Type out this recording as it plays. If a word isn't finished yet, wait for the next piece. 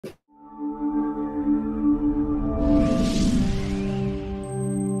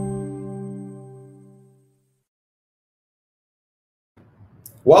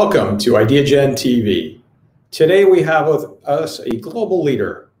Welcome to Ideagen TV. Today we have with us a global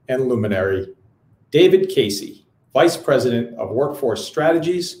leader and luminary, David Casey, Vice President of Workforce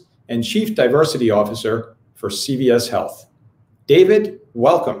Strategies and Chief Diversity Officer for CVS Health. David,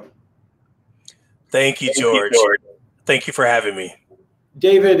 welcome. Thank you, George. Thank you for having me.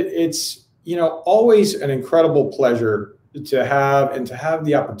 David, it's always an incredible pleasure to have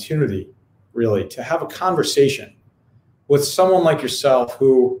the opportunity, really, to have a conversation with someone like yourself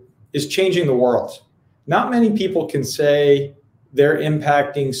who is changing the world. Not many people can say they're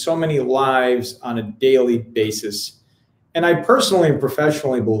impacting so many lives on a daily basis. And I personally and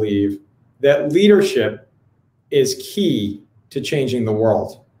professionally believe that leadership is key to changing the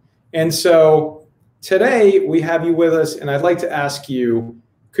world. And so today we have you with us, and I'd like to ask you,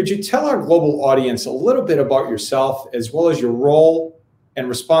 could you tell our global audience a little bit about yourself as well as your role and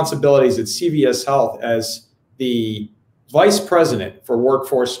responsibilities at CVS Health as the Vice President for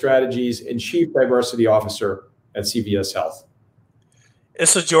Workforce Strategies and Chief Diversity Officer at CVS Health? And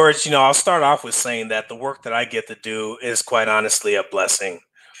so, George, I'll start off with saying that the work that I get to do is quite honestly a blessing.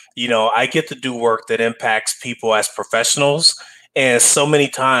 I get to do work that impacts people as professionals. And so many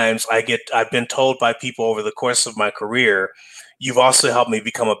times I've been told by people over the course of my career, you've also helped me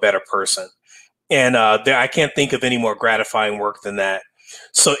become a better person. And I can't think of any more gratifying work than that.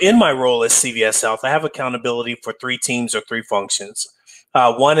 So in my role as CVS Health, I have accountability for three teams or three functions.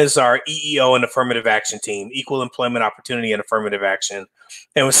 One is our EEO and affirmative action team, equal employment opportunity and affirmative action.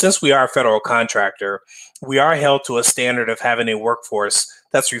 And since we are a federal contractor, we are held to a standard of having a workforce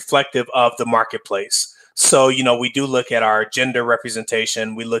that's reflective of the marketplace. So, we do look at our gender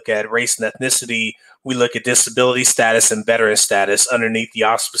representation, we look at race and ethnicity, we look at disability status and veteran status underneath the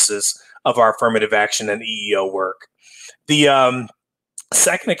auspices of our affirmative action and EEO work. The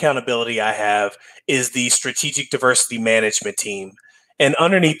second accountability I have is the strategic diversity management team. And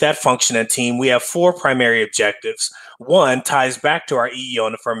underneath that function and team, we have four primary objectives. One ties back to our EEO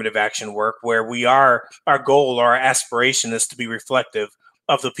and affirmative action work, where our goal or our aspiration is to be reflective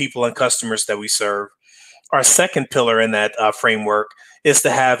of the people and customers that we serve. Our second pillar in that framework is to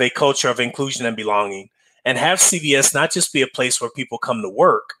have a culture of inclusion and belonging, and have CVS not just be a place where people come to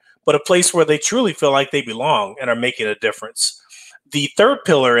work, but a place where they truly feel like they belong and are making a difference. The third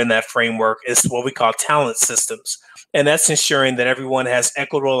pillar in that framework is what we call talent systems, and that's ensuring that everyone has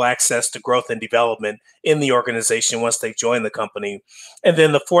equitable access to growth and development in the organization once they've joined the company. And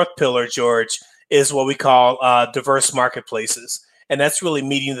then the fourth pillar, George, is what we call diverse marketplaces. And that's really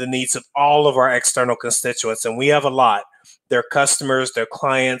meeting the needs of all of our external constituents. And we have a lot. Their customers, their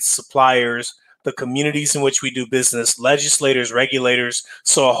clients, suppliers, the communities in which we do business, legislators, regulators.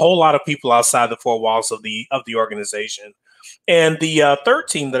 So a whole lot of people outside the four walls of the organization. And the third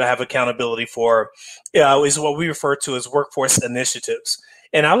team that I have accountability for is what we refer to as workforce initiatives.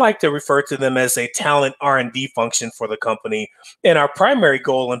 And I like to refer to them as a talent R&D function for the company. And our primary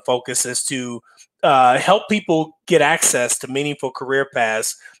goal and focus is to help people get access to meaningful career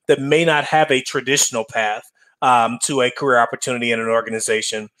paths that may not have a traditional path to a career opportunity in an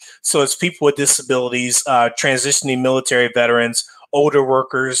organization. So it's people with disabilities, transitioning military veterans, older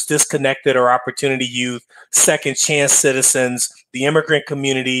workers, disconnected or opportunity youth, second chance citizens, the immigrant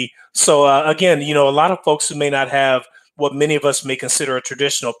community. So again, a lot of folks who may not have what many of us may consider a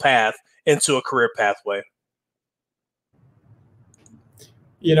traditional path into a career pathway.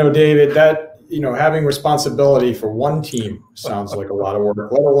 David, that, having responsibility for one team sounds like a lot of work,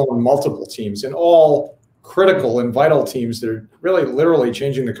 let alone multiple teams, and all critical and vital teams that are really literally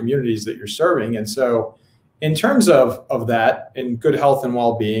changing the communities that you're serving. And so in terms of that and good health and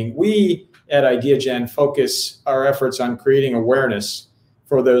well-being, we at Ideagen focus our efforts on creating awareness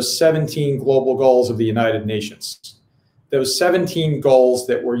for those 17 global goals of the United Nations. Those 17 goals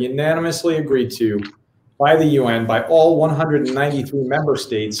that were unanimously agreed to by the UN, by all 193 member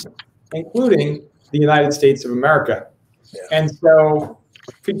states, including the United States of America. Yeah. And so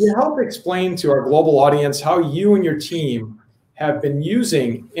could you help explain to our global audience how you and your team have been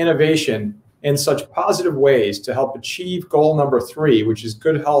using innovation in such positive ways to help achieve goal number 3, which is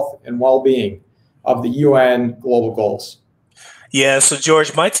good health and well-being of the UN global goals? Yeah, so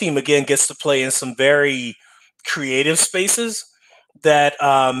George, my team again gets to play in some very creative spaces that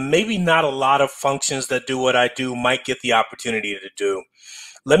maybe not a lot of functions that do what I do might get the opportunity to do.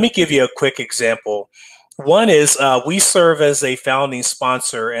 Let me give you a quick example. One is we serve as a founding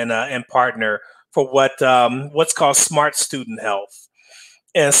sponsor and partner for what's called Smart Student Health.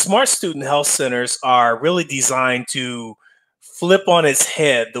 And Smart Student Health Centers are really designed to flip on its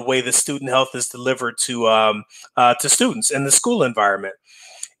head the way the student health is delivered to students in the school environment.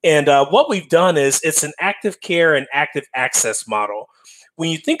 And what we've done is it's an active care and active access model when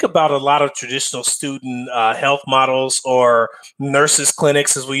you think about a lot of traditional student health models or nurses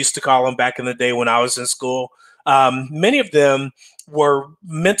clinics, as we used to call them back in the day when I was in school, many of them were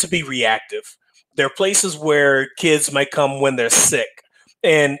meant to be reactive. They're places where kids might come when they're sick.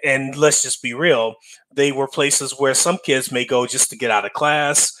 And let's just be real, they were places where some kids may go just to get out of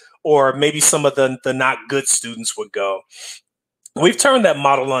class, or maybe some of the not good students would go. We've turned that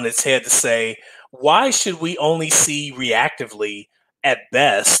model on its head to say, why should we only see reactively at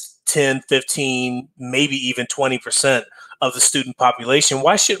best 10, 15, maybe even 20% of the student population?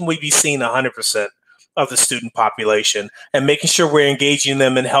 Why shouldn't we be seeing 100% of the student population and making sure we're engaging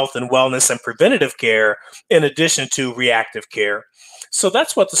them in health and wellness and preventative care in addition to reactive care? So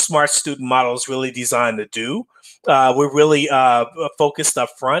that's what the Smart Student model is really designed to do. We're really focused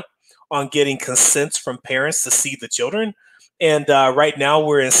up front on getting consents from parents to see the children. And right now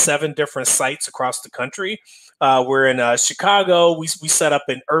we're in 7 different sites across the country. We're in Chicago. We set up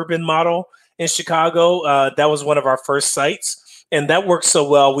an urban model in Chicago. That was one of our first sites. And that worked so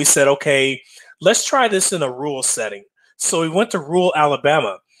well, we said, okay, let's try this in a rural setting. So we went to rural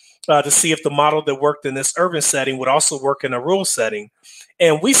Alabama to see if the model that worked in this urban setting would also work in a rural setting.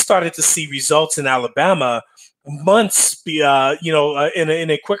 And we started to see results in Alabama months, in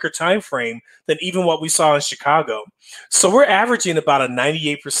a quicker time frame than even what we saw in Chicago. So we're averaging about a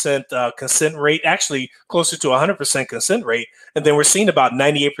 98% consent rate, actually closer to 100% consent rate. And then we're seeing about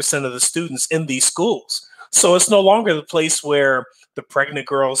 98% of the students in these schools. So it's no longer the place where the pregnant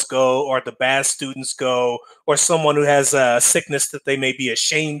girls go, or the bad students go, or someone who has a sickness that they may be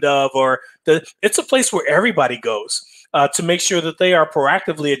ashamed of, it's a place where everybody goes to make sure that they are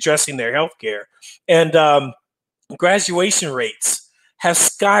proactively addressing their health care. And graduation rates have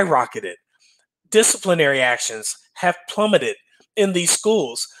skyrocketed. Disciplinary actions have plummeted in these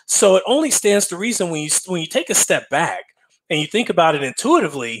schools. So it only stands to reason when you take a step back and you think about it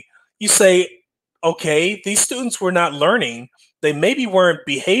intuitively, you say, okay, these students were not learning. They maybe weren't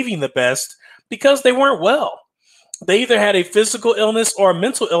behaving the best because they weren't well. They either had a physical illness or a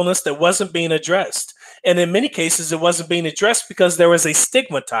mental illness that wasn't being addressed. And in many cases, it wasn't being addressed because there was a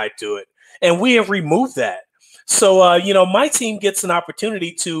stigma tied to it. And we have removed that. So, my team gets an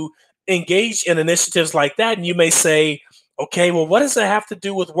opportunity to engage in initiatives like that. And you may say, okay, well, what does that have to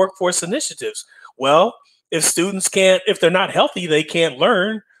do with workforce initiatives? Well, if they're not healthy, they can't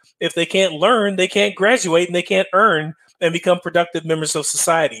learn. If they can't learn, they can't graduate, and they can't earn and become productive members of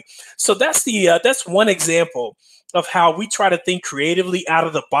society. So that's one example of how we try to think creatively out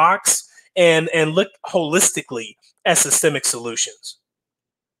of the box and look holistically at systemic solutions.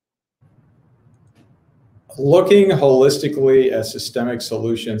 Looking holistically at systemic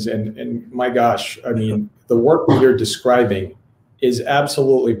solutions, and my gosh, I mean, the work that you're describing is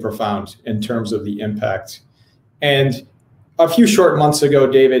absolutely profound in terms of the impact. And a few short months ago,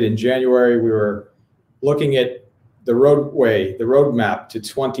 David, in January, we were looking at the roadmap to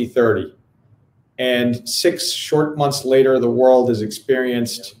 2030. And 6 short months later, the world has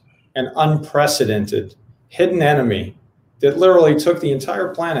experienced an unprecedented hidden enemy that literally took the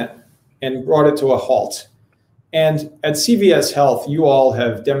entire planet and brought it to a halt. And at CVS Health, you all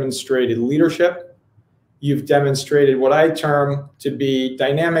have demonstrated leadership. You've demonstrated what I term to be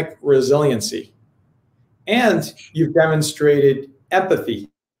dynamic resiliency. And you've demonstrated empathy.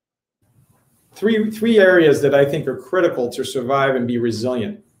 Three areas that I think are critical to survive and be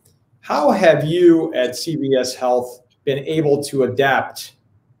resilient. How have you at CVS Health been able to adapt?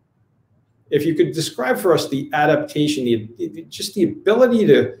 If you could describe for us the adaptation, just the ability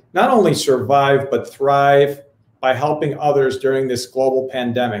to not only survive, but thrive by helping others during this global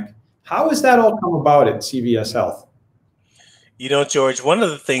pandemic. How has that all come about at CVS Health? George, one of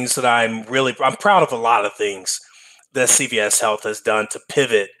the things that I'm proud of a lot of things that CVS Health has done to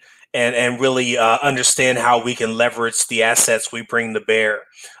pivot and really understand how we can leverage the assets we bring to bear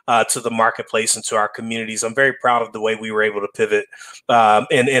to the marketplace and to our communities. I'm very proud of the way we were able to pivot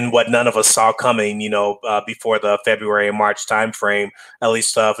in what none of us saw coming, before the February and March timeframe, at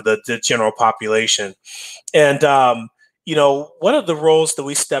least for the general population. And one of the roles that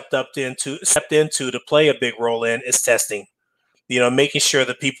we stepped into to play a big role in is testing. Making sure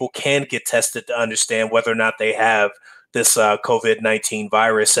that people can get tested to understand whether or not they have this COVID-19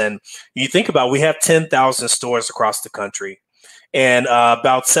 virus. And you think about, we have 10,000 stores across the country, and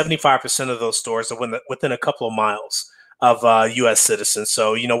about 75% of those stores are within a couple of miles of U.S. citizens.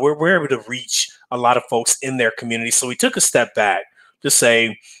 So, we're able to reach a lot of folks in their community. So we took a step back to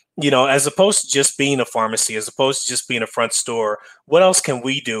say, as opposed to just being a pharmacy, as opposed to just being a front store, what else can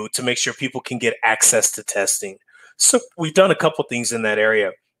we do to make sure people can get access to testing? So we've done a couple things in that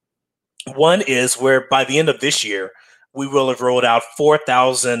area. One is where by the end of this year, we will have rolled out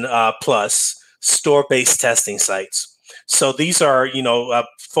 4,000 plus store-based testing sites. So these are,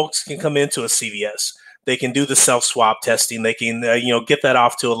 folks can come into a CVS. They can do the self-swab testing. They can, get that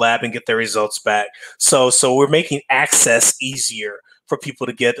off to a lab and get their results back. So we're making access easier for people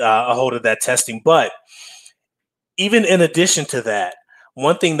to get a hold of that testing. But even in addition to that,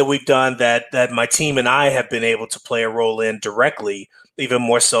 one thing that we've done that my team and I have been able to play a role in directly, even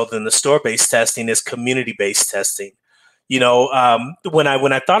more so than the store-based testing, is community-based testing. When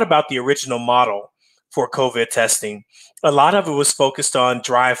I thought about the original model for COVID testing, a lot of it was focused on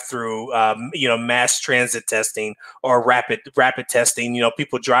drive-through, mass transit testing or rapid testing.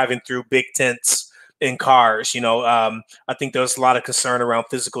 People driving through big tents in cars. I think there was a lot of concern around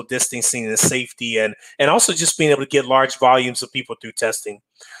physical distancing and safety, and also just being able to get large volumes of people through testing.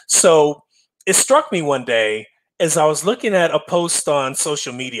 So it struck me one day as I was looking at a post on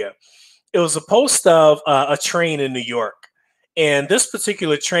social media. It was a post of a train in New York. And this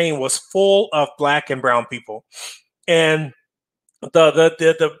particular train was full of Black and brown people. And the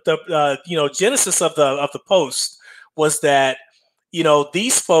genesis of the post was that,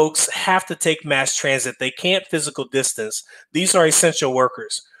 these folks have to take mass transit. They can't physical distance. These are essential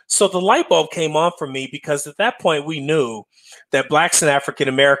workers. So the light bulb came on for me, because at that point we knew that Blacks and African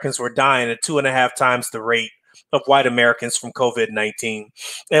Americans were dying at 2.5 times the rate of white Americans from COVID-19.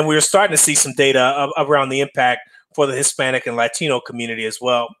 And we were starting to see some data around the impact for the Hispanic and Latino community as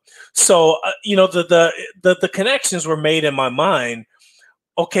well. So, the connections were made in my mind.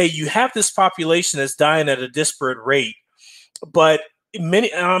 Okay, you have this population that's dying at a disparate rate, but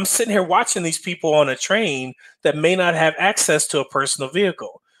I'm sitting here watching these people on a train that may not have access to a personal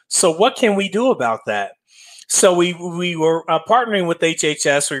vehicle. So what can we do about that? So we were partnering with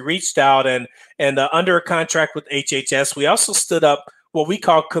HHS. We reached out and under a contract with HHS, we also stood up what we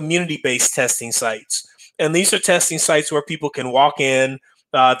call community-based testing sites. And these are testing sites where people can walk in.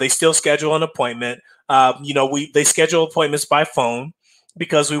 They still schedule an appointment. They schedule appointments by phone,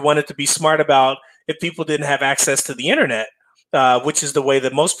 because we wanted to be smart about if people didn't have access to the internet, which is the way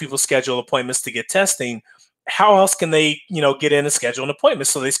that most people schedule appointments to get testing. How else can they, get in and schedule an appointment?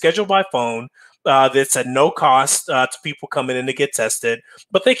 So they schedule by phone. That's at no cost to people coming in to get tested,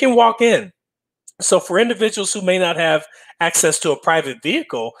 but they can walk in. So for individuals who may not have access to a private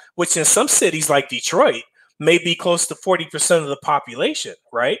vehicle, which in some cities like Detroit may be close to 40% of the population,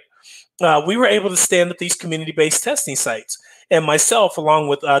 right? We were able to stand up these community-based testing sites. And myself, along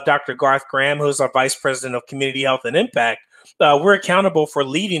with Dr. Garth Graham, who's our Vice President of Community Health and Impact, we're accountable for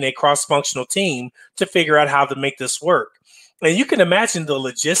leading a cross-functional team to figure out how to make this work. And you can imagine the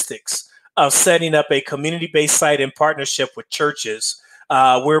logistics of setting up a community-based site in partnership with churches.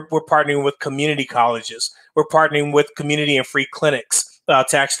 We're partnering with community colleges. We're partnering with community and free clinics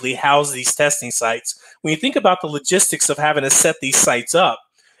to actually house these testing sites. When you think about the logistics of having to set these sites up,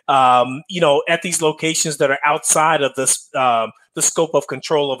 at these locations that are outside of this, the scope of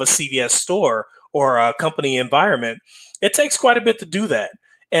control of a CVS store or a company environment, it takes quite a bit to do that.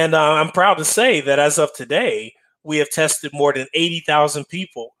 And I'm proud to say that as of today, we have tested more than 80,000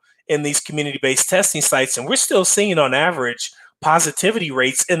 people in these community-based testing sites, and we're still seeing on average positivity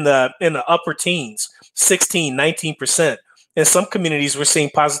rates in the upper teens, 16, 19%. In some communities, we're seeing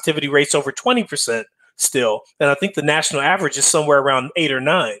positivity rates over 20% still. And I think the national average is somewhere around 8 or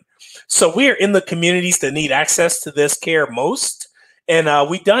 9. So we're in the communities that need access to this care most. And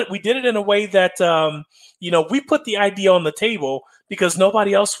we did it in a way that, we put the idea on the table because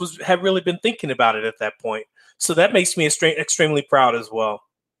nobody else had really been thinking about it at that point. So that makes me extremely proud as well.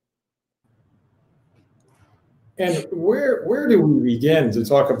 And where do we begin to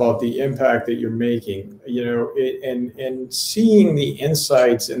talk about the impact that you're making, and seeing the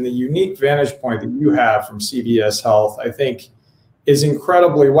insights and the unique vantage point that you have from CVS Health, I think is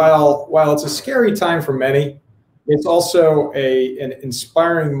incredibly, while it's a scary time for many, it's also an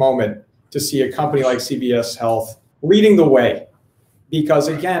inspiring moment to see a company like CVS Health leading the way. Because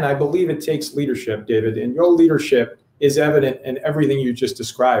again, I believe it takes leadership, David, and your leadership is evident in everything you just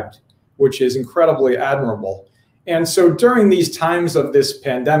described, which is incredibly admirable. And so during these times of this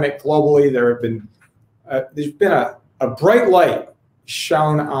pandemic globally, there's been a bright light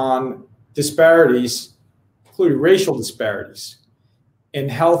shone on disparities, including racial disparities, in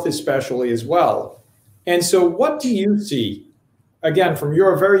health especially as well. And so what do you see, again, from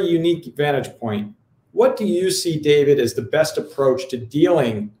your very unique vantage point, what do you see, David, as the best approach to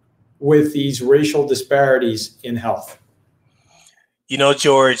dealing with these racial disparities in health?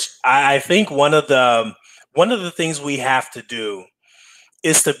 George, I think one of the things we have to do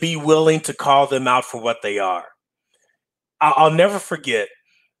is to be willing to call them out for what they are. I'll never forget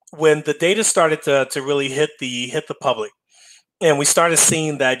when the data started to really hit the public, and we started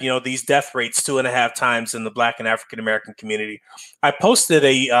seeing that, these death rates 2.5 times in the Black and African American community, I posted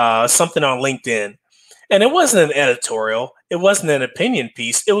a something on LinkedIn, and it wasn't an editorial, it wasn't an opinion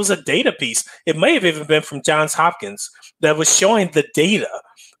piece, it was a data piece. It may have even been from Johns Hopkins that was showing the data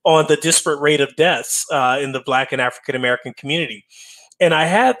on the disparate rate of deaths in the Black and African American community. And I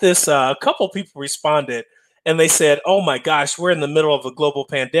had this, a couple people responded, and they said, oh my gosh, we're in the middle of a global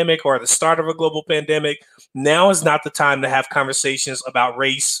pandemic or the start of a global pandemic. Now is not the time to have conversations about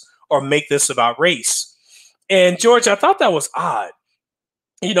race or make this about race. And George, I thought that was odd.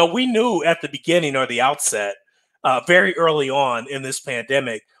 We knew at the beginning or the outset, very early on in this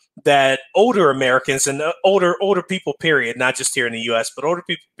pandemic, that older Americans and older people, period, not just here in the US, but older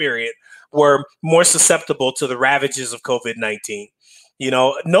people, period, were more susceptible to the ravages of COVID-19.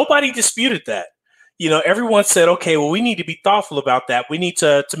 Nobody disputed that. Everyone said, okay, well, we need to be thoughtful about that. We need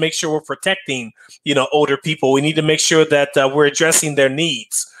to make sure we're protecting, older people. We need to make sure that we're addressing their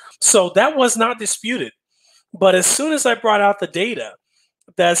needs. So that was not disputed. But as soon as I brought out the data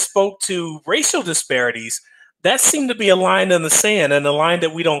that spoke to racial disparities, that seemed to be a line in the sand, and a line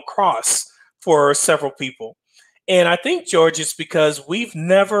that we don't cross for several people. And I think, George, it's because we've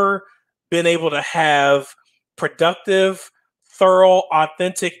never been able to have productive, thorough,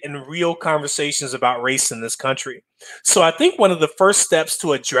 authentic, and real conversations about race in this country. So I think one of the first steps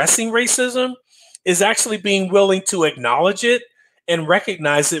to addressing racism is actually being willing to acknowledge it and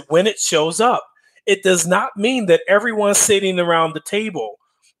recognize it when it shows up. It does not mean that everyone sitting around the table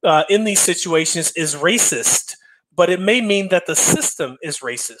in these situations is racist, but it may mean that the system is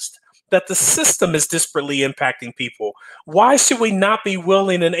racist, that the system is disparately impacting people. Why should we not be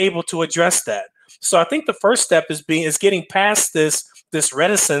willing and able to address that? So I think the first step is getting past this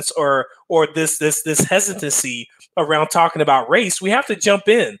reticence or this hesitancy around talking about race. We have to jump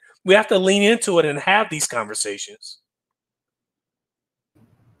in. We have to lean into it and have these conversations.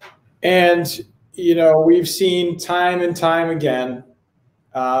 And we've seen time and time again.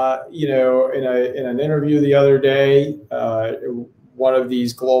 In an interview the other day, one of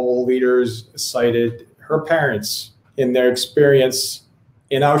these global leaders cited her parents in their experience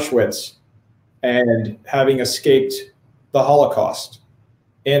in Auschwitz and having escaped the Holocaust.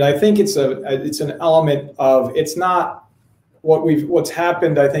 And I think it's an element of, it's not what's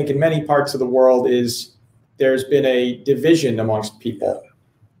happened, I think, in many parts of the world is there's been a division amongst people.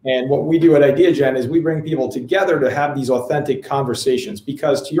 And what we do at Ideagen is we bring people together to have these authentic conversations,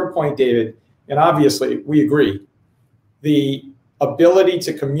 because to your point, David, and obviously we agree, the ability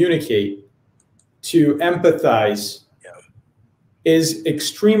to communicate, to empathize, is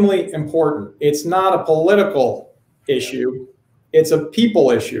extremely important. It's not a political issue, it's a people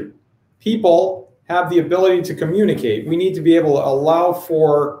issue. People have the ability to communicate. We need to be able to allow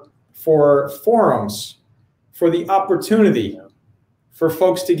for forums, for the opportunity for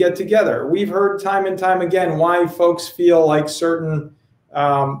folks to get together. We've heard time and time again why folks feel like certain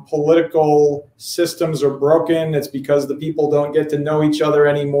political systems are broken. It's because the people don't get to know each other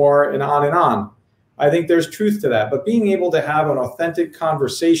anymore, and on and on. I think there's truth to that, but being able to have an authentic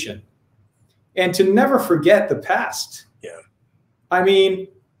conversation and to never forget the past. Yeah. I mean,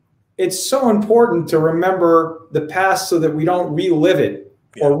 it's so important to remember the past so that we don't relive it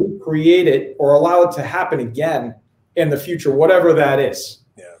or recreate it or allow it to happen again in the future, whatever that is.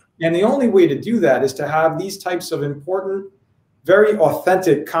 Yeah. And the only way to do that is to have these types of important, very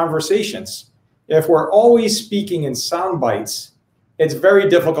authentic conversations. If we're always speaking in sound bites, it's very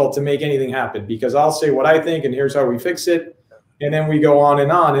difficult to make anything happen, because I'll say what I think and here's how we fix it. And then we go on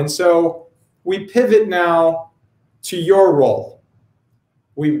and on. And so we pivot now to your role.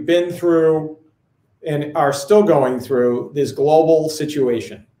 We've been through and are still going through this global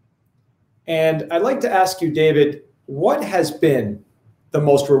situation. And I'd like to ask you, David, what has been the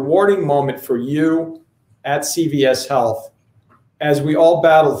most rewarding moment for you at CVS Health as we all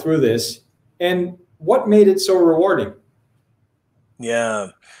battle through this, and what made it so rewarding? Yeah.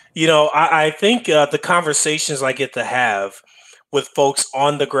 I think the conversations I get to have with folks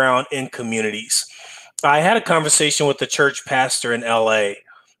on the ground in communities. I had a conversation with the church pastor in LA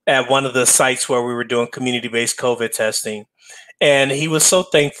at one of the sites where we were doing community-based COVID testing. And he was so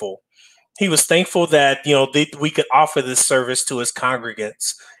thankful. He was thankful that, we could offer this service to his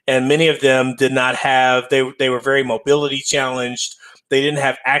congregants. And many of them did not have, they were very mobility challenged. They didn't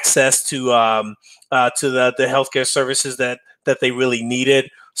have access to the healthcare services that they really needed.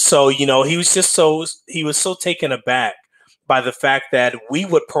 So, he was so taken aback by the fact that we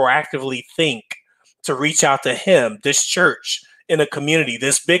would proactively think to reach out to him, this church, in a community.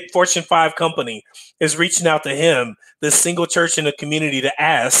 This big Fortune 5 company is reaching out to him, this single church in a community, to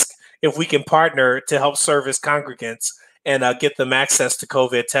ask if we can partner to help serve his congregants and get them access to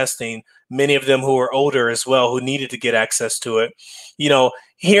COVID testing, many of them who are older as well, who needed to get access to it. You know,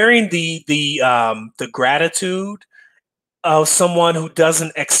 hearing the gratitude of someone who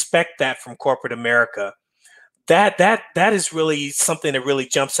doesn't expect that from corporate America, that is really something that really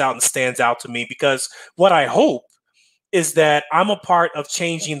jumps out and stands out to me, because what I hope is that I'm a part of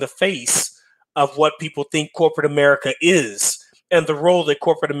changing the face of what people think corporate America is and the role that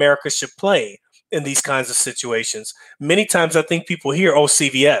corporate America should play in these kinds of situations. Many times I think people hear, oh,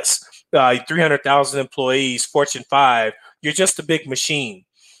 CVS, 300,000 employees, Fortune 5, you're just a big machine.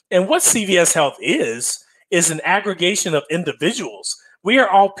 And what CVS Health is an aggregation of individuals. We are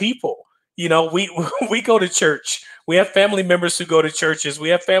all people. You know, we go to church. We have family members who go to churches. We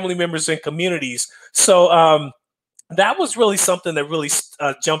have family members in communities. So that was really something that really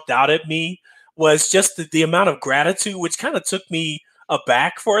jumped out at me, was just the amount of gratitude, which kind of took me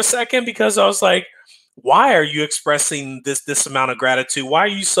aback for a second, because I was like, why are you expressing this amount of gratitude? Why are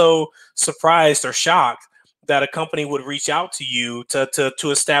you so surprised or shocked that a company would reach out to you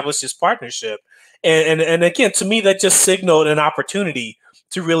to establish this partnership? And again, to me, that just signaled an opportunity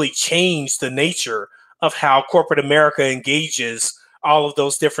to really change the nature of how corporate America engages all of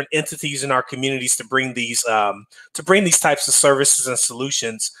those different entities in our communities to bring these types of services and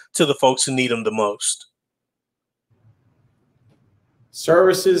solutions to the folks who need them the most.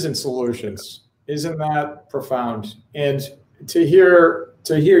 Services and solutions. Isn't that profound? And to hear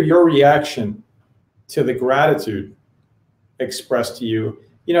your reaction to the gratitude expressed to you,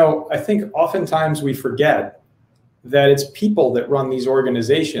 you know, I think oftentimes we forget that it's people that run these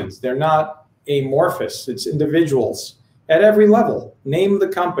organizations. They're not amorphous. It's individuals at every level. Name the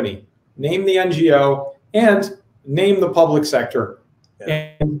company, name the NGO, and name the public sector.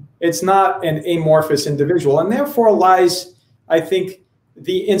 Yeah. And it's not an amorphous individual. And therefore lies, I think,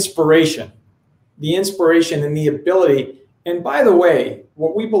 the inspiration and the ability. And by the way,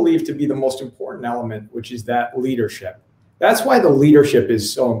 what we believe to be the most important element, which is that leadership. That's why the leadership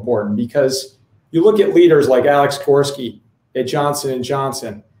is so important, because you look at leaders like Alex Korsky at Johnson &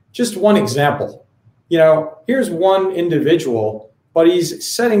 Johnson, just one example. You know, here's one individual, but he's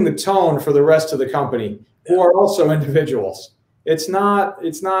setting the tone for the rest of the company, who are also individuals. It's not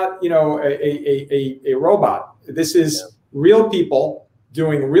you know, a robot. This is real people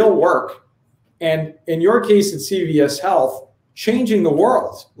doing real work. And in your case at CVS Health, changing the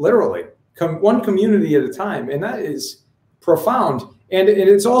world, literally, one community at a time. And that is profound. And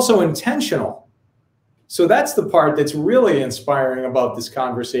it's also intentional. So that's the part that's really inspiring about this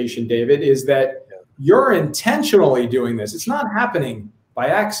conversation, David, is that you're intentionally doing this. It's not happening by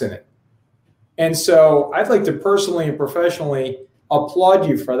accident. And so I'd like to personally and professionally applaud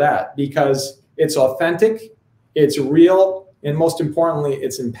you for that, because it's authentic, it's real, and most importantly,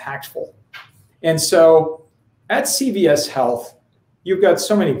 it's impactful. And so at CVS Health, you've got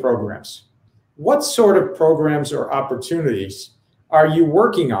so many programs. What sort of programs or opportunities are you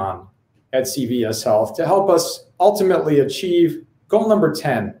working on at CVS Health to help us ultimately achieve goal number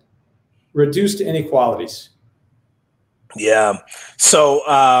 10, reduced inequalities? Yeah. So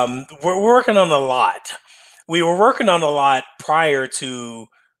we're working on a lot. We were working on a lot prior to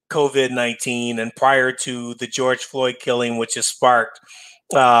COVID-19 and prior to the George Floyd killing, which has sparked,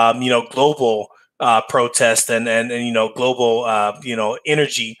 global protest and global,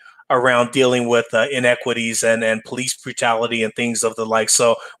 energy around dealing with inequities and police brutality and things of the like.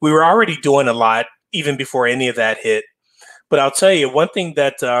 So we were already doing a lot even before any of that hit. But I'll tell you one thing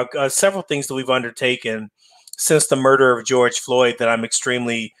that several things that we've undertaken since the murder of George Floyd that I'm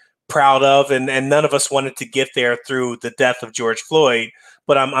extremely proud of, and none of us wanted to get there through the death of George Floyd,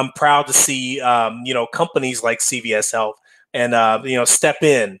 but I'm proud to see companies like CVS Health and step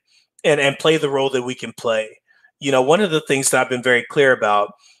in and play the role that we can play. You know, one of the things that I've been very clear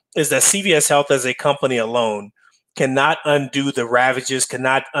about is that CVS Health as a company alone cannot undo the ravages,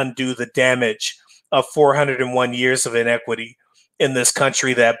 cannot undo the damage of 401 years of inequity in this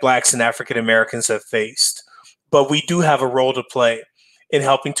country that Blacks and African Americans have faced. But we do have a role to play in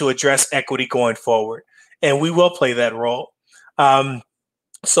helping to address equity going forward, and we will play that role.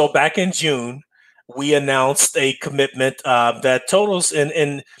 So back in June, we announced a commitment that totals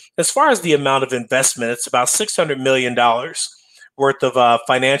in as far as the amount of investment, it's about $600 million worth of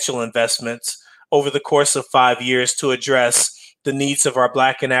financial investments over the course of 5 years to address the needs of our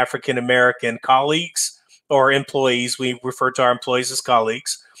Black and African American colleagues or employees. We refer to our employees as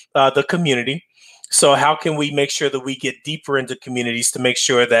colleagues, the community. So how can we make sure that we get deeper into communities to make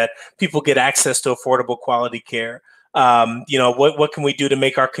sure that people get access to affordable quality care? What can we do to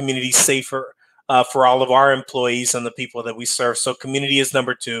make our community safer for all of our employees and the people that we serve? So community is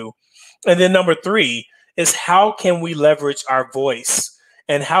number 2. And then number 3 is how can we leverage our voice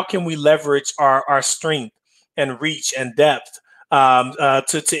and how can we leverage our strength and reach and depth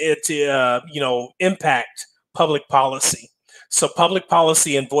to impact public policy. So public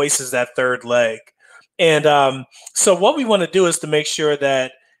policy and voice is that third leg. And so what we want to do is to make sure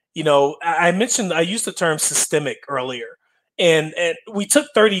that, I used the term systemic earlier, and we took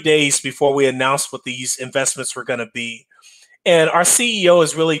 30 days before we announced what these investments were going to be. And our CEO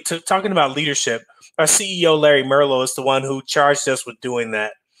is really talking about leadership. Our CEO, Larry Merlo, is the one who charged us with doing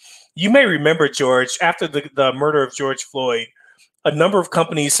that. You may remember, George, after the murder of George Floyd, a number of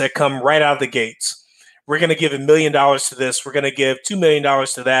companies had come right out of the gates. We're going to give $1 million to this. We're going to give $2 million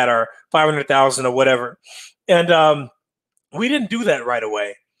to that, or $500,000 or whatever. And we didn't do that right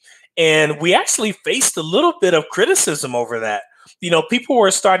away. And we actually faced a little bit of criticism over that. People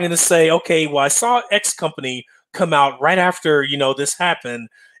were starting to say, okay, well, I saw X company come out right after, this happened,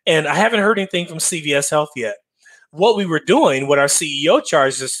 and I haven't heard anything from CVS Health yet. What we were doing, what our CEO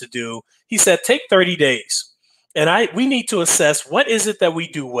charged us to do, he said, take 30 days. And we need to assess, what is it that we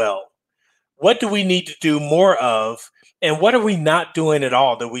do well? What do we need to do more of? And what are we not doing at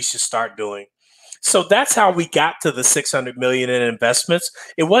all that we should start doing? So that's how we got to the $600 million in investments.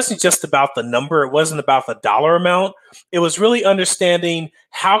 It wasn't just about the number. It wasn't about the dollar amount. It was really understanding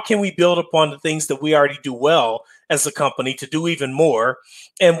how can we build upon the things that we already do well as a company to do even more,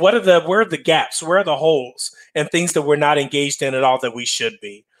 and where are the gaps, where are the holes, and things that we're not engaged in at all that we should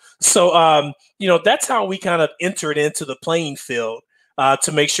be. So that's how we kind of entered into the playing field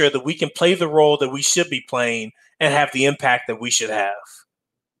to make sure that we can play the role that we should be playing and have the impact that we should have.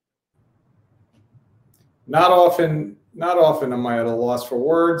 Not often am I at a loss for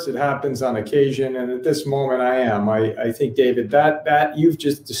words. It happens on occasion, and at this moment I am. I think, David, that you've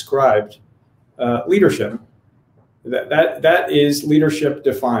just described leadership. That is leadership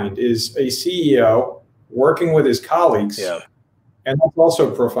defined, is a CEO working with his colleagues. Yeah. And that's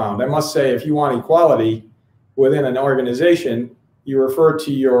also profound. I must say, if you want equality within an organization, you refer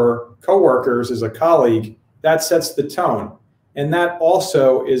to your coworkers as a colleague. That sets the tone. And that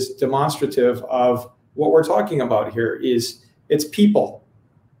also is demonstrative of what we're talking about here. It's people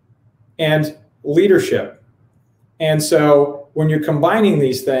and leadership. And so when you're combining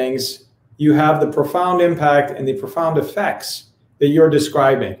these things, you have the profound impact and the profound effects that you're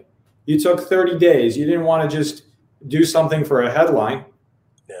describing. You took 30 days. You didn't want to just do something for a headline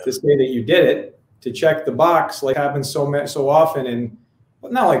to say that you did it, to check the box, like happens so often in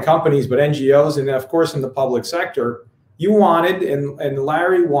not only companies, but NGOs, and of course in the public sector. You wanted, and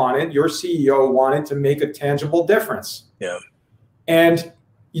Larry wanted, your CEO wanted to make a tangible difference. Yeah. And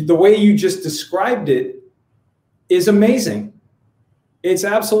the way you just described it is amazing. It's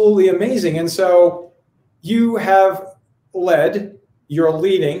absolutely amazing. And so you have led, you're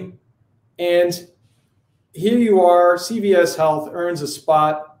leading, and here you are, CVS Health earns a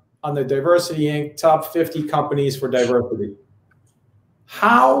spot on the Diversity Inc. top 50 companies for diversity.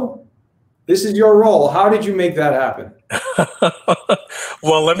 How? This is your role. How did you make that happen?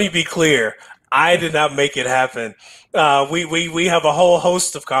 Well, let me be clear. I did not make it happen. We have a whole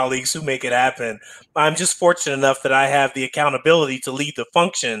host of colleagues who make it happen. I'm just fortunate enough that I have the accountability to lead the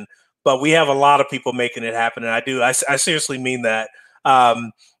function, but we have a lot of people making it happen, and I seriously mean that.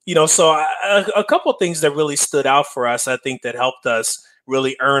 So a couple of things that really stood out for us, I think, that helped us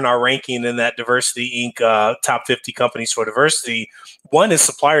really earn our ranking in that Diversity Inc. Top 50 companies for diversity. One is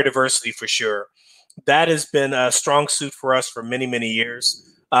supplier diversity, for sure. That has been a strong suit for us for many, many years.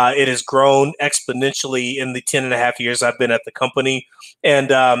 It has grown exponentially in the 10.5 years I've been at the company.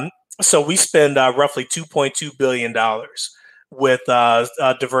 And so we spend roughly $2.2 billion with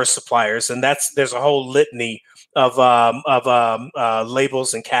diverse suppliers. And there's a whole litany of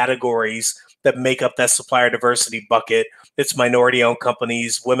labels and categories that make up that supplier diversity bucket. It's minority-owned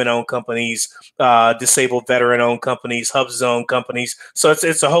companies, women-owned companies, disabled veteran-owned companies, HubZone companies. So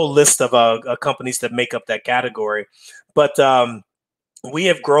it's a whole list of companies that make up that category. But we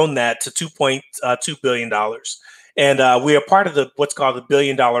have grown that to $2.2 billion. And we are part of what's called the $1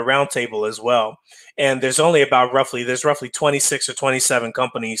 billion roundtable as well. And there's roughly 26 or 27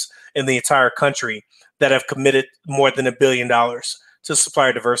 companies in the entire country that have committed more than $1 billion to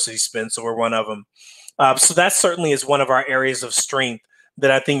supplier diversity spend. So we're one of them. So that certainly is one of our areas of strength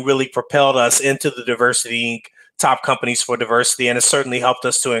that I think really propelled us into the Diversity Inc. top companies for diversity. And it certainly helped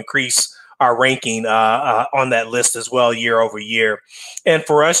us to increase our ranking on that list as well year over year. And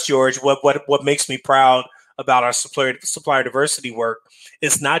for us, George, what makes me proud about our supplier diversity work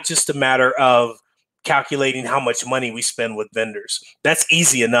is not just a matter of calculating how much money we spend with vendors. That's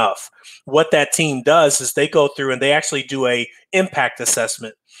easy enough. What that team does is they go through and they actually do a impact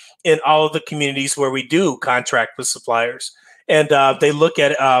assessment in all of the communities where we do contract with suppliers. And they look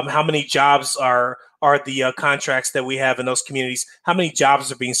at how many jobs are the contracts that we have in those communities, how many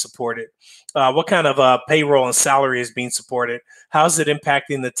jobs are being supported, what kind of payroll and salary is being supported, how is it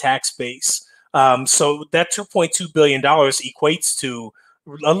impacting the tax base. So that $2.2 billion equates to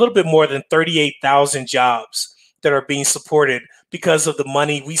a little bit more than 38,000 jobs that are being supported because of the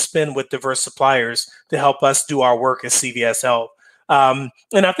money we spend with diverse suppliers to help us do our work at CVS Health. And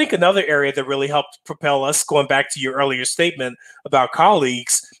I think another area that really helped propel us, going back to your earlier statement about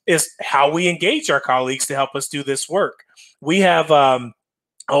colleagues, is how we engage our colleagues to help us do this work. We have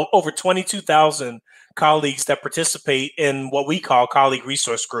over 22,000 colleagues that participate in what we call colleague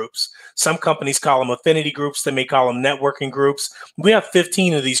resource groups. Some companies call them affinity groups. They may call them networking groups. We have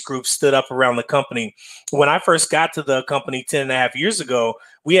 15 of these groups stood up around the company. When I first got to the company 10 and a half years ago,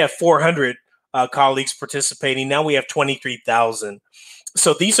 we had 400 colleagues participating. Now we have 23,000.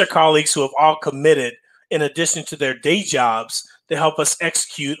 So these are colleagues who have all committed, in addition to their day jobs, to help us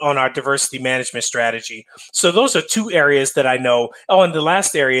execute on our diversity management strategy. So those are two areas that I know. Oh, and the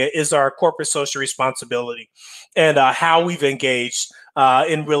last area is our corporate social responsibility and how we've engaged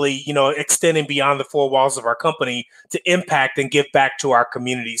in really, extending beyond the four walls of our company to impact and give back to our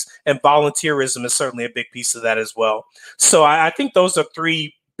communities. And volunteerism is certainly a big piece of that as well. So I think those are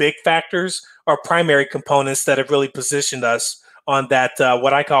three big factors or primary components that have really positioned us on that,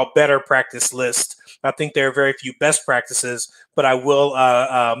 what I call better practice list. I think there are very few best practices, but I will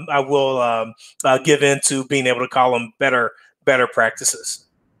give in to being able to call them better practices.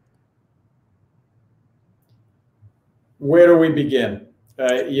 Where do we begin?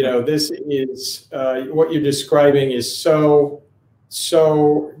 This is what you're describing is so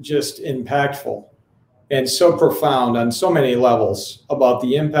just impactful and so profound on so many levels about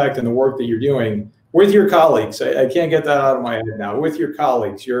the impact and the work that you're doing with your colleagues. I can't get that out of my head now. With your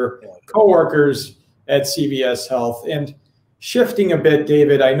colleagues, your coworkers at CVS Health. And shifting a bit,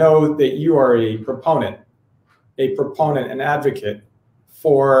 David, I know that you are a proponent, an advocate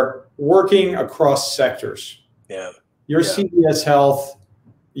for working across sectors. Yeah. You're CVS Health.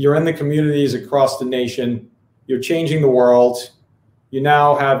 You're in the communities across the nation. You're changing the world. You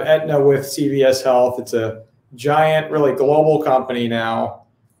now have Aetna with CVS Health. It's a giant, really global company now.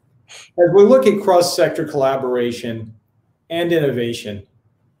 As we look at cross-sector collaboration and innovation,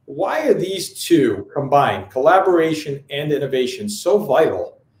 why are these two combined, collaboration and innovation, so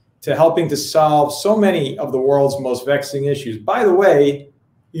vital to helping to solve so many of the world's most vexing issues? By the way,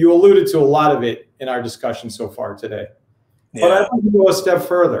 you alluded to a lot of it in our discussion so far today. Yeah. But I want to go a step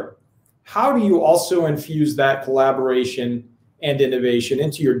further. How do you also infuse that collaboration and innovation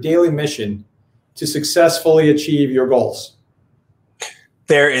into your daily mission to successfully achieve your goals?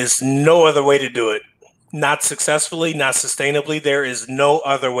 There is no other way to do it. Not successfully, not sustainably. There is no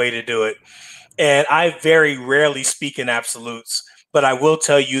other way to do it. And I very rarely speak in absolutes, but I will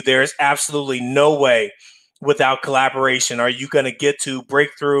tell you there is absolutely no way without collaboration are you going to get to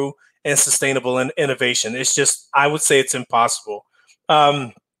breakthrough and sustainable innovation. It's just, I would say it's impossible.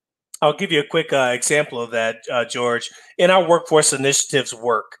 I'll give you a quick example of that, George. In our workforce initiatives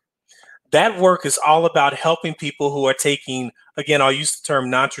work, that work is all about helping people who are taking, again, I'll use the term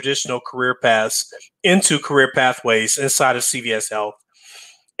non-traditional career paths into career pathways inside of CVS Health.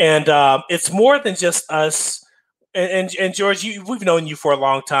 And it's more than just us. And George, we've known you for a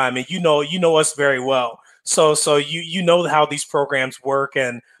long time, and you know us very well. So you know how these programs work,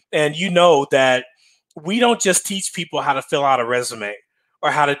 and you know that we don't just teach people how to fill out a resume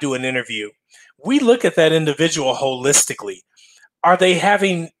or how to do an interview. We look at that individual holistically. Are they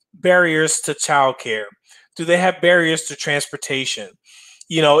having barriers to childcare? Do they have barriers to transportation?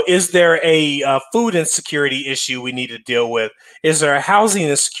 Is there a food insecurity issue we need to deal with? Is there a housing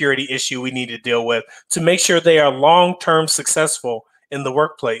insecurity issue we need to deal with to make sure they are long-term successful in the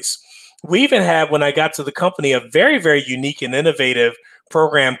workplace? We even had, when I got to the company, a very, very unique and innovative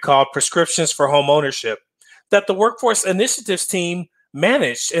program called Prescriptions for Home Ownership that the Workforce Initiatives team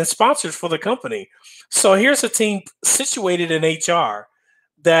managed and sponsored for the company. So here's a team situated in HR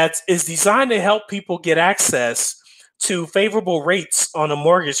that is designed to help people get access to favorable rates on a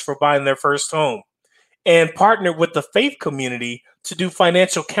mortgage for buying their first home, and partnered with the faith community to do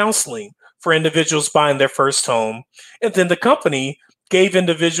financial counseling for individuals buying their first home. And then the company gave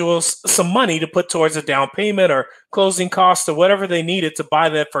individuals some money to put towards a down payment or closing costs or whatever they needed to buy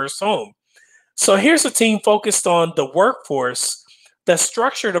that first home. So here's a team focused on the workforce that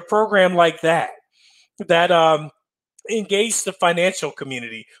structured a program like that engage the financial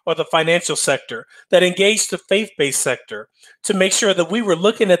community or the financial sector, that engage the faith-based sector, to make sure that we were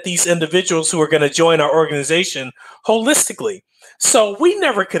looking at these individuals who are going to join our organization holistically. So we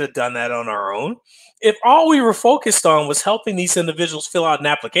never could have done that on our own. If all we were focused on was helping these individuals fill out an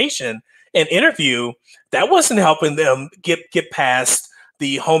application and interview, that wasn't helping them get past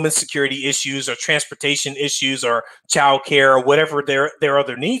the home insecurity issues or transportation issues or childcare or whatever their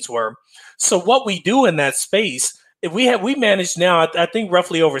other needs were. So what we do in that space, we manage now, I think,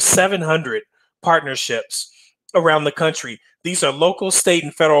 roughly over 700 partnerships around the country. These are local, state,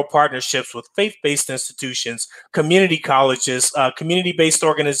 and federal partnerships with faith-based institutions, community colleges, community-based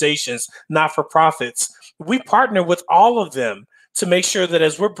organizations, not-for-profits. We partner with all of them to make sure that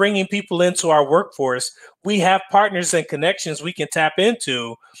as we're bringing people into our workforce, we have partners and connections we can tap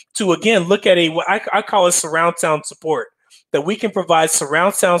into to, again, look at what I call it surround sound support, that we can provide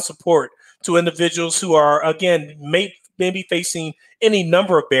surround sound support to individuals who are, again, maybe facing any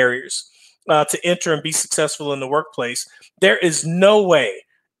number of barriers to enter and be successful in the workplace. There is no way,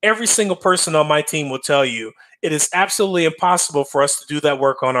 every single person on my team will tell you, it is absolutely impossible for us to do that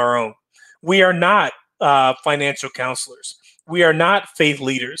work on our own. We are not financial counselors. We are not faith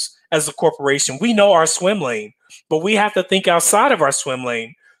leaders as a corporation. We know our swim lane, but we have to think outside of our swim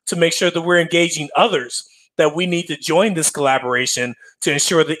lane to make sure that we're engaging others that we need to join this collaboration to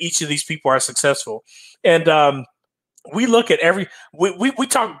ensure that each of these people are successful. And we look at we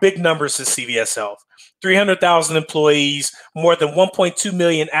talk big numbers at CVS Health, 300,000 employees, more than 1.2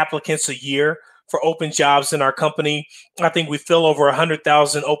 million applicants a year for open jobs in our company. I think we fill over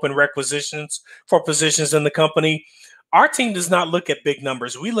 100,000 open requisitions for positions in the company. Our team does not look at big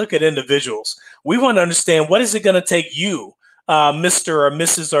numbers. We look at individuals. We want to understand, what is it going to take you, Mr. or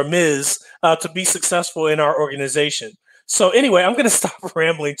Mrs. or Ms., to be successful in our organization. So anyway, I'm going to stop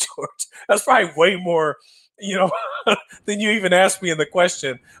rambling, George. That's probably way more, than you even asked me in the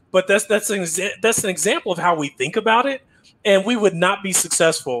question. But that's an example of how we think about it. And we would not be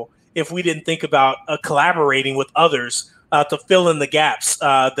successful if we didn't think about collaborating with others to fill in the gaps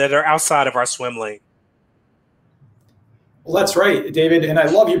that are outside of our swim lane. Well, that's right, David. And I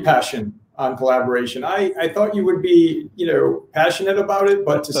love your passion on collaboration. I thought you would be, passionate about it,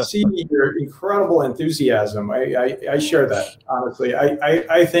 but to see your incredible enthusiasm, I share that, honestly.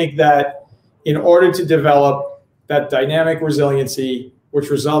 I think that in order to develop that dynamic resiliency, which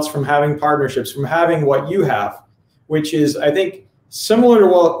results from having partnerships, from having what you have, which is, I think, similar to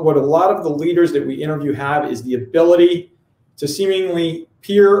what a lot of the leaders that we interview have, is the ability to seemingly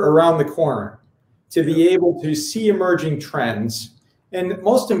peer around the corner, to be able to see emerging trends, and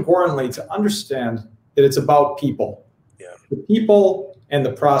most importantly, to understand that it's about people, the people and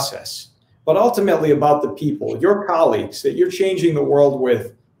the process, but ultimately about the people, your colleagues that you're changing the world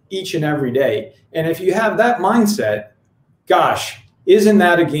with each and every day. And if you have that mindset, gosh, isn't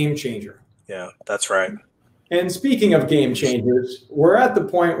that a game changer? Yeah, that's right. And speaking of game changers, we're at the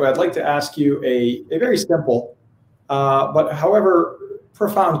point where I'd like to ask you a very simple, but however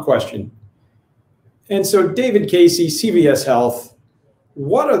profound question. And so, David Casey, CVS Health,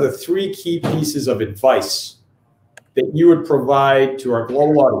 what are the 3 key pieces of advice that you would provide to our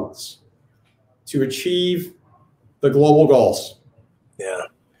global audience to achieve the global goals? Yeah,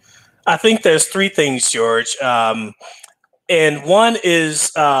 I think there's 3 things, George. And one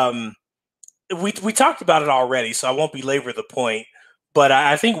is, we talked about it already, so I won't belabor the point. But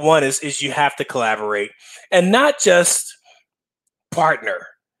I think one is you have to collaborate, and not just partner.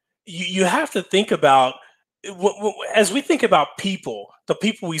 You have to think about, as we think about people, the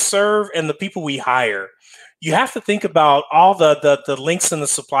people we serve and the people we hire, you have to think about all the links in the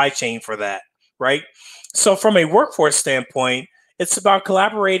supply chain for that, right? So from a workforce standpoint, it's about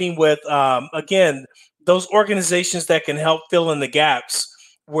collaborating with, again, those organizations that can help fill in the gaps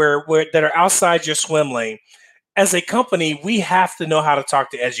where that are outside your swim lane. As a company, we have to know how to talk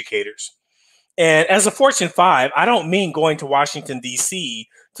to educators. And as a Fortune 5, I don't mean going to Washington, D.C.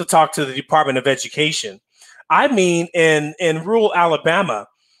 to talk to the Department of Education. I mean, in rural Alabama,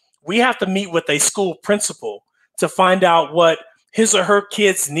 we have to meet with a school principal to find out what his or her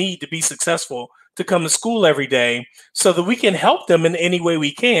kids need to be successful to come to school every day, so that we can help them in any way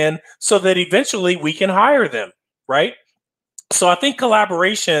we can, so that eventually we can hire them, right? So I think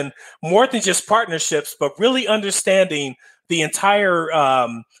collaboration, more than just partnerships, but really understanding the entire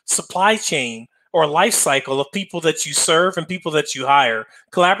supply chain or life cycle of people that you serve and people that you hire.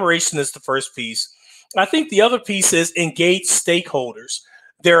 Collaboration is the first piece. I think the other piece is engage stakeholders.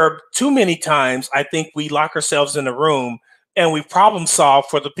 There are too many times I think we lock ourselves in a room and we problem solve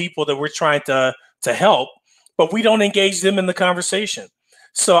for the people that we're trying to help, but we don't engage them in the conversation.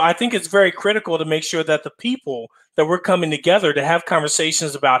 So I think it's very critical to make sure that the people that we're coming together to have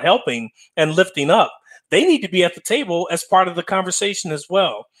conversations about helping and lifting up, they need to be at the table as part of the conversation as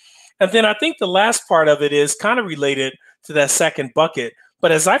well. And then I think the last part of it is kind of related to that second bucket.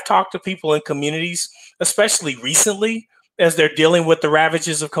 But as I've talked to people in communities, especially recently, as they're dealing with the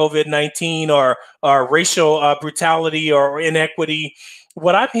ravages of COVID-19 or racial brutality or inequity,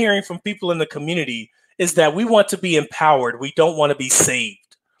 what I'm hearing from people in the community is that we want to be empowered. We don't want to be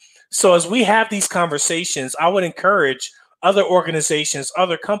saved. So as we have these conversations, I would encourage other organizations,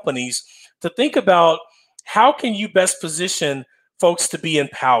 other companies to think about how can you best position folks to be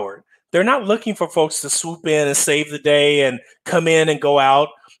empowered. They're not looking for folks to swoop in and save the day and come in and go out.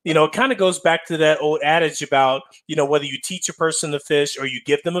 You know, it kind of goes back to that old adage about, you know, whether you teach a person to fish or you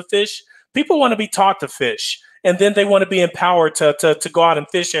give them a fish, people want to be taught to fish. And then they want to be empowered to go out and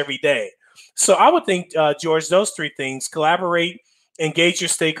fish every day. So I would think, George, those three things: collaborate, engage your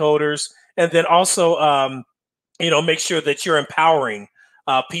stakeholders, and then also, you know, make sure that you're empowering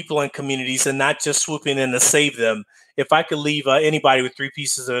people and communities and not just swooping in to save them. If I could leave anybody with 3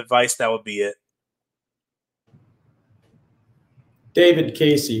 pieces of advice, that would be it. David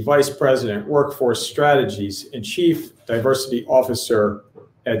Casey, Vice President, Workforce Strategies and Chief Diversity Officer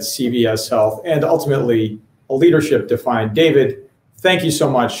at CVS Health, and ultimately a leadership defined. David, thank you so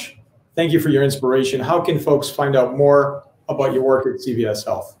much. Thank you for your inspiration. How can folks find out more about your work at CVS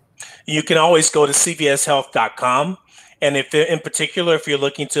Health? You can always go to cvshealth.com. And if in particular, if you're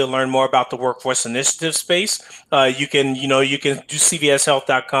looking to learn more about the workforce initiative space, you can do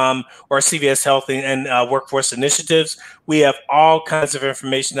cvshealth.com or CVS Health and Workforce Initiatives. We have all kinds of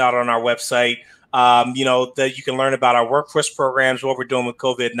information out on our website. That you can learn about our workforce programs, what we're doing with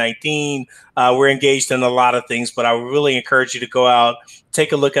COVID-19. We're engaged in a lot of things, but I would really encourage you to go out,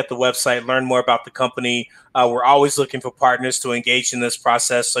 take a look at the website, learn more about the company. We're always looking for partners to engage in this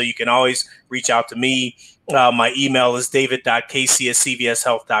process, so you can always reach out to me. My email is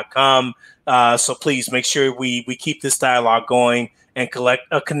david.casey@cvshealth.com. So please make sure we keep this dialogue going and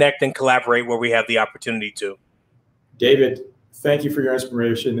connect and collaborate where we have the opportunity to. David, thank you for your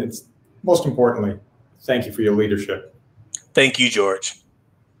inspiration. It's most importantly, thank you for your leadership. Thank you, George.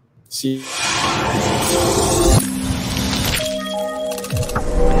 See you.